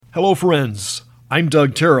Hello, friends. I'm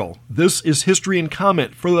Doug Terrell. This is History and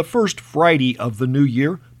Comment for the first Friday of the new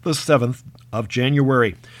year, the 7th of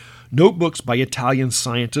January. Notebooks by Italian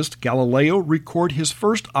scientist Galileo record his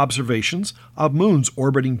first observations of moons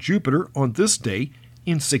orbiting Jupiter on this day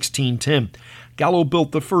in 1610. Galileo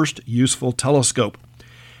built the first useful telescope.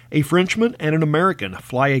 A Frenchman and an American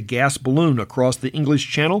fly a gas balloon across the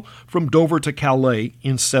English Channel from Dover to Calais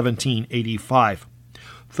in 1785.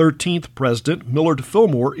 13th President Millard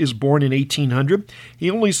Fillmore is born in 1800. He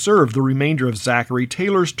only served the remainder of Zachary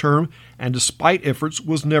Taylor's term and, despite efforts,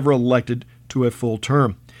 was never elected to a full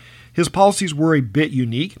term. His policies were a bit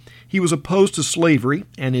unique. He was opposed to slavery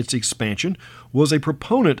and its expansion, was a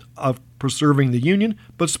proponent of preserving the Union,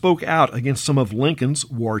 but spoke out against some of Lincoln's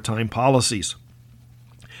wartime policies.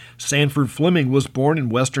 Sandford Fleming was born in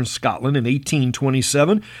western Scotland in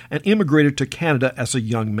 1827 and immigrated to Canada as a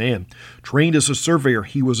young man. Trained as a surveyor,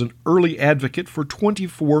 he was an early advocate for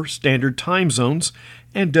 24 standard time zones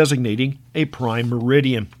and designating a prime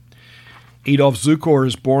meridian. Adolf Zukor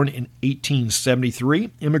is born in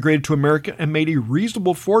 1873, immigrated to America, and made a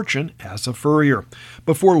reasonable fortune as a furrier.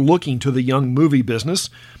 Before looking to the young movie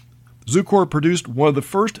business, Zukor produced one of the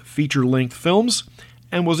first feature-length films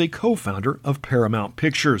and was a co-founder of Paramount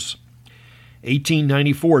Pictures.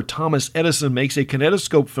 1894, Thomas Edison makes a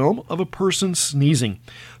kinetoscope film of a person sneezing.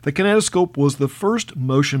 The kinetoscope was the first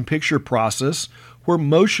motion picture process where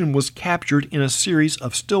motion was captured in a series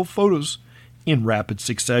of still photos in rapid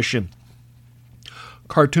succession.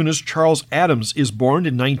 Cartoonist Charles Addams is born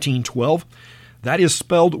in 1912. That is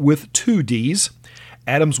spelled with 2 D's.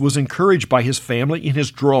 Addams was encouraged by his family in his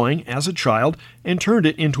drawing as a child and turned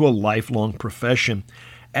it into a lifelong profession.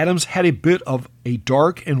 Addams had a bit of a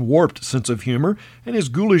dark and warped sense of humor, and his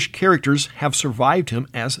ghoulish characters have survived him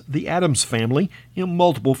as the Addams Family in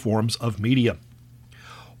multiple forms of media.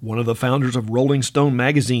 One of the founders of Rolling Stone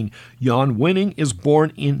magazine, Jan Wenning, is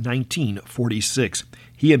born in 1946.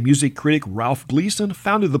 He and music critic Ralph Gleason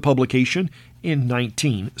founded the publication in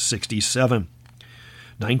 1967.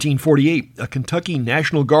 1948, a Kentucky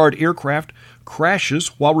National Guard aircraft crashes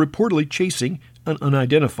while reportedly chasing an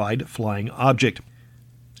unidentified flying object.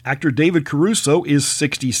 Actor David Caruso is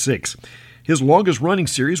 66. His longest-running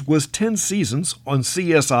series was 10 seasons on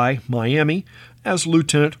CSI Miami as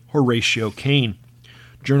Lieutenant Horatio Kane.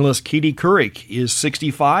 Journalist Katie Couric is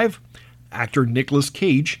 65. Actor Nicolas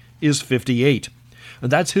Cage is 58.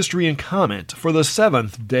 And that's History and Comment for the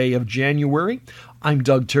 7th day of January. I'm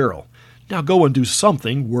Doug Terrell. Now go and do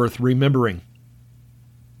something worth remembering.